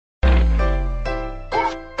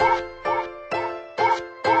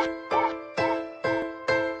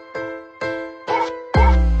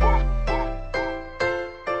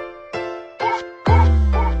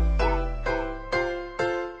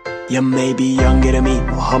You may be younger than me,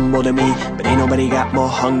 more humble than me, but ain't nobody got more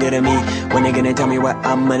hunger than me. When they gonna tell me what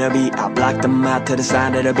I'm gonna be, I block them out to the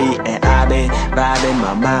side of the beat. And I've been vibing,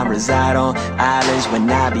 my mind reside on islands when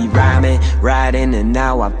I be rhyming, riding, and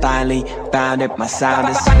now I finally found it, my sound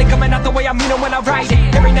is finally coming out the way I mean it when I write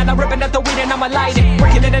it. Every night I'm ripping out the weed and I'ma light it.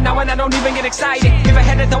 Working in and out and I don't even get excited. If I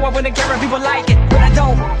had it though I wouldn't care if people like it, but I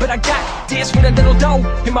don't. But I got this with a little dough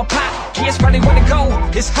in my pocket, probably wanna go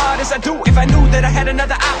as hard as I do if I knew that I had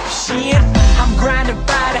another option. I'm grinding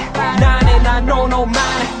Friday, 9 and I know no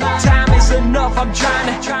mind. Time is enough, I'm trying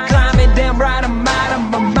to climb it, damn right I'm out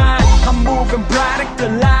of my mind. I'm moving product, a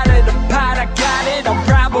lot of the pot, I got it. I'm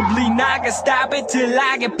probably not gonna stop it till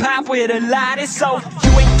I get popped with a lot of. So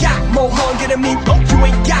you ain't got more hunger than me, you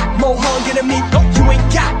ain't got more hunger than me, you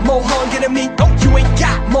ain't got more hunger than me, you ain't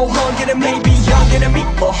got more hunger than me. Be younger than me,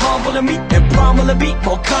 more humble than me, and probably be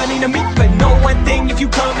more cunning than me. But know one thing, if you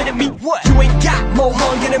coming at me, what? You ain't got more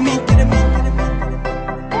hunger than me. You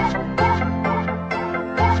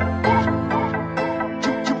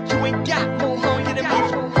ain't got more hunger than me.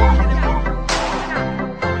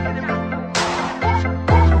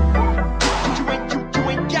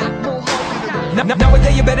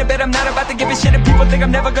 Nowadays you better bet I'm not about to give a shit if people think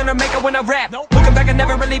I'm never gonna make it when I rap. Looking back I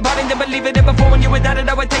never really bought it, didn't believe it. And before when you were down it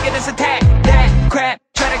I would take it as attack. That crap,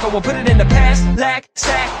 try to go and put it in the past. Lack,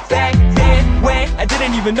 sack, back then when I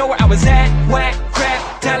didn't even know where I was at. Whack,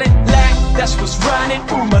 crap, talent, lack, that's what's running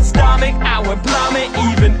through my stomach. I went plummet,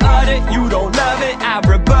 even utter, you don't love it, I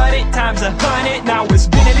rebut it, times 100. Now it's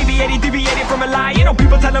been deviated from a lie. You know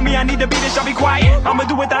people telling me I need to be this, I'll be quiet. I'ma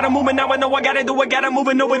do without a movement, now I know I gotta do it, gotta move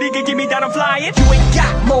it. Nobody can keep me down, I'm flying. You ain't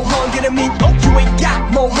got more hunger than me, you ain't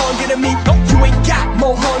got more hunger than me, you ain't got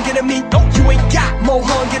more hunger than me, you ain't got more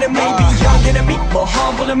hunger than me. Be younger than me, more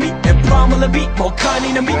humble than me, and probably be more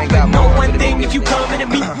cunning than me. But know one thing, if you coming at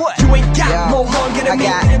me, what? You ain't got more hunger than me.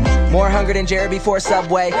 I got more hunger than Jerry before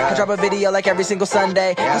Subway. I drop a video like every single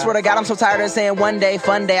Sunday. I swear to God I'm so tired of saying one day,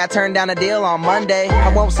 fun day. I turned down a deal on Monday.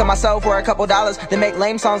 I won't sell my soul for a couple dollars. They make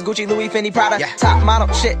lame songs, Gucci, Louis, Fendi, Prada. Top model,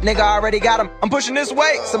 shit, nigga already got them. I'm pushing this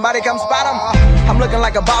way, somebody come spot them. I'm looking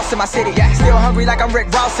like a boss in my city. Still hungry like I'm Rick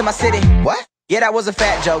Ross in my city. What? Yeah, that was a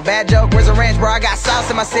fat joke, bad joke. Where's a ranch, bro? I got sauce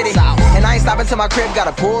in my city. And I ain't stopping till my crib got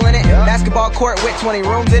a pool in it. Basketball court with 20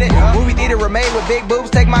 rooms in it. Movie theater remain with big boobs.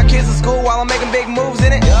 Take my kids to school while I'm making big moves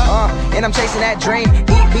in it. And I'm chasing that dream.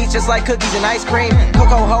 Eat beats just like cookies and ice cream.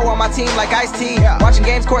 Coco Ho on my team like Ice T. Watching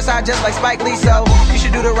games courtside just like Spike Lee. So you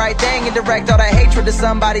should do the right thing and direct all that hatred to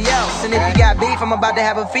somebody else. And if you got beef, I'm about to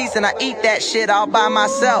have a feast and I eat that shit all by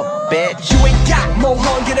myself, bitch. You ain't got more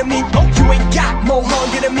hunger than me, you ain't got more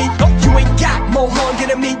hunger than me, you ain't got more hunger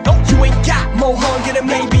than me, you ain't got more hunger than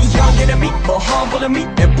me. Be younger than me, more humble than me,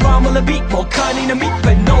 and probably be more cunning than me.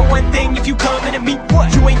 But know one thing, if you coming at me,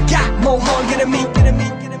 what? You ain't got more hunger than me.